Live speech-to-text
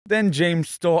Then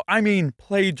James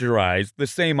plagiarized the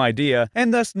same idea,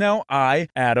 and thus now I,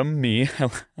 Adam, me,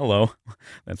 hello,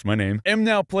 that's my name, am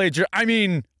now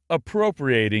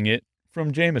appropriating it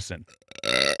from Jameson.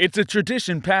 It's a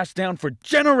tradition passed down for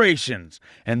generations,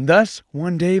 and thus,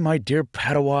 one day, my dear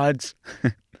Padawads,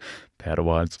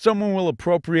 someone will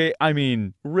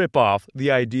rip off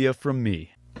the idea from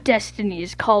me. Destiny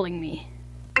is calling me.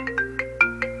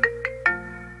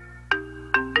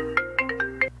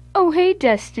 Oh, hey,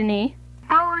 Destiny.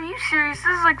 Bro, are you serious?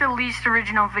 This is like the least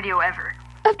original video ever.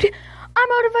 I'm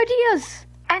out of ideas.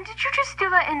 And did you just do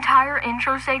that entire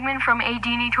intro segment from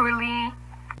Aidini Tortellini?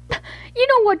 You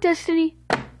know what, Destiny?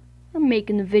 I'm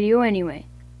making the video anyway.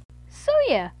 So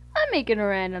yeah, I'm making a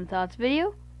random thoughts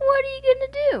video. What are you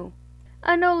gonna do?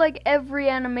 I know like every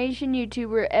animation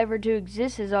YouTuber ever to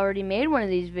exist has already made one of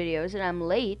these videos and I'm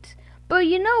late. But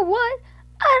you know what?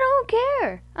 I don't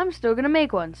care. I'm still gonna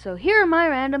make one. So here are my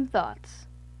random thoughts.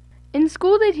 In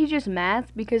school they teach us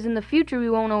math because in the future we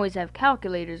won't always have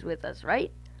calculators with us,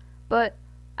 right? But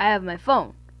I have my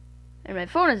phone. And my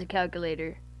phone is a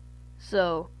calculator.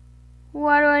 So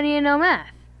why do I need to know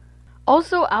math?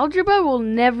 Also, algebra will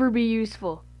never be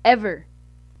useful. Ever.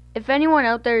 If anyone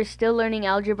out there is still learning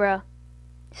algebra,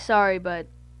 sorry, but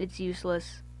it's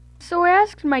useless. So I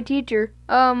asked my teacher,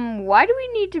 why do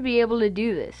we need to be able to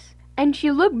do this? And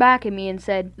she looked back at me and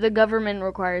said, the government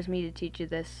requires me to teach you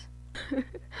this.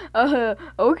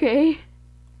 Okay.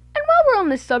 And while we're on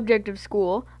the subject of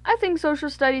school, I think social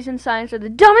studies and science are the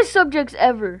dumbest subjects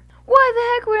ever. Why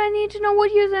the heck would I need to know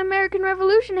what year the American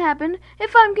Revolution happened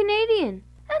if I'm Canadian?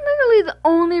 And literally the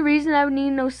only reason I would need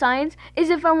to know science is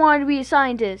if I wanted to be a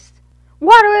scientist.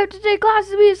 Why do I have to take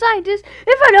classes to be a scientist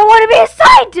if I don't want to be a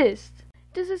scientist?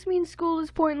 Does this mean school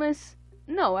is pointless?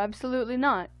 No, absolutely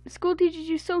not. School teaches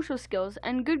you social skills,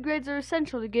 and good grades are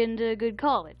essential to get into a good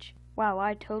college. Wow,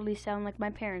 I totally sound like my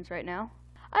parents right now.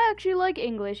 I actually like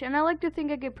English, and I like to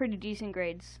think I get pretty decent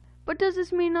grades. But does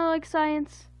this mean I like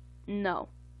science? No.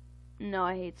 No,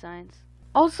 I hate science.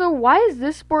 Also, why is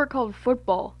this sport called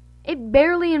football? It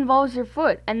barely involves your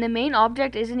foot, and the main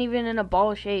object isn't even in a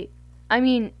ball shape. I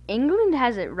mean, England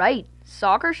has it right.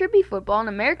 Soccer should be football, and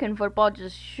American football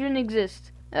just shouldn't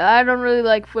exist. I don't really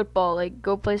like football, like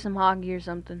go play some hockey or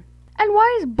something. And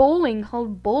why is bowling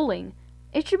called bowling?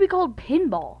 It should be called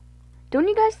pinball. Don't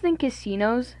you guys think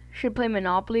casinos should play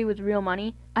Monopoly with real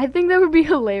money? I think that would be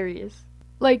hilarious.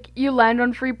 Like, you land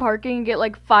on free parking and get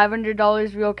like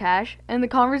 $500 real cash, and the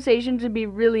conversations would be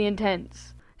really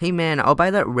intense. Hey man, I'll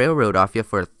buy that railroad off you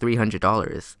for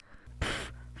 $300.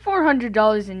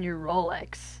 $400 in your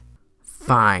Rolex.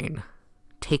 Fine.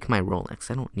 Take my Rolex.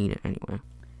 I don't need it anyway.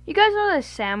 You guys know the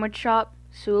sandwich shop,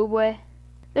 Subway?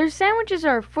 Their sandwiches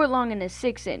are a foot long and a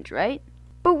 6-inch, right?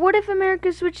 But what if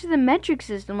America switched to the metric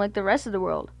system like the rest of the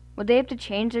world? Would they have to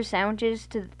change their sandwiches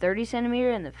to the 30 centimeter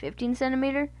and the 15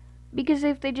 centimeter? Because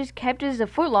if they just kept it as a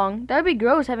foot long, that would be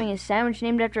gross having a sandwich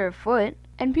named after a foot.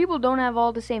 And people don't have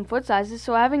all the same foot sizes,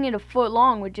 so having it a foot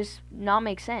long would just not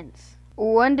make sense.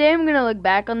 One day I'm gonna look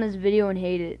back on this video and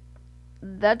hate it.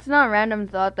 That's not a random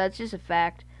thought, that's just a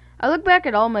fact. I look back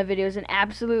at all my videos and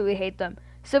absolutely hate them.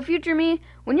 So future me,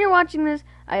 when you're watching this,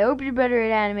 I hope you're better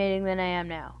at animating than I am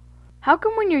now. How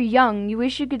come when you're young, you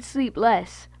wish you could sleep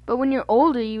less, but when you're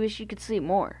older, you wish you could sleep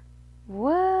more?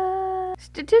 What?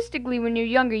 Statistically, when you're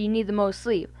younger, you need the most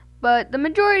sleep, but the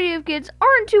majority of kids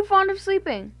aren't too fond of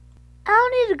sleeping. I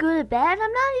don't need to go to bed,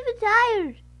 I'm not even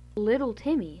tired. Little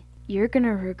Timmy, you're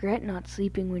gonna regret not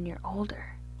sleeping when you're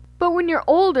older. But when you're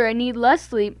older and need less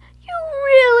sleep, you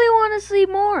really want to sleep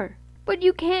more. But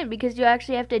you can't because you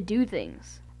actually have to do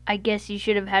things. I guess you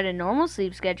should have had a normal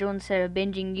sleep schedule instead of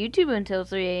binging YouTube until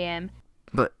 3 a.m.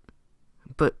 But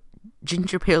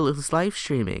Ginger Pale is live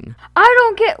streaming. I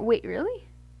don't care. Wait, really?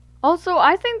 Also,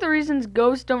 I think the reasons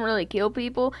ghosts don't really kill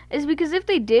people is because if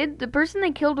they did, the person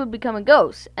they killed would become a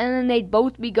ghost, and then they'd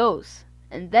both be ghosts.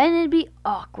 And then it'd be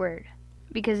awkward.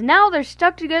 Because now they're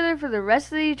stuck together for the rest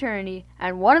of the eternity,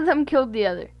 and one of them killed the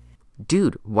other.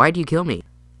 Dude, why'd you kill me?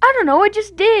 I don't know, I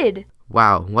just did.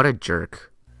 Wow, what a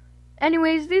jerk.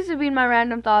 Anyways, these have been my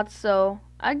random thoughts, so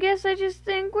I guess I just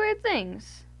think weird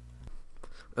things.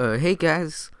 Hey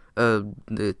guys,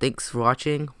 thanks for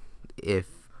watching. If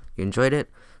you enjoyed it,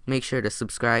 make sure to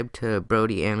subscribe to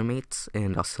BrodyAnimates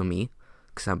and also me,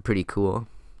 because I'm pretty cool,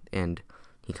 and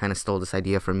he kind of stole this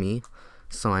idea from me,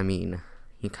 so I mean,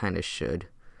 he kind of should,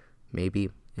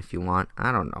 maybe, if you want,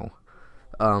 I don't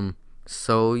know.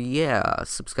 So yeah,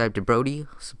 subscribe to Brody,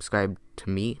 subscribe to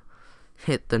me,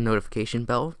 hit the notification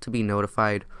bell to be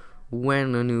notified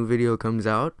when a new video comes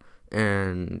out,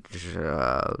 and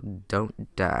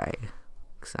don't die,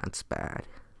 'cause that's bad.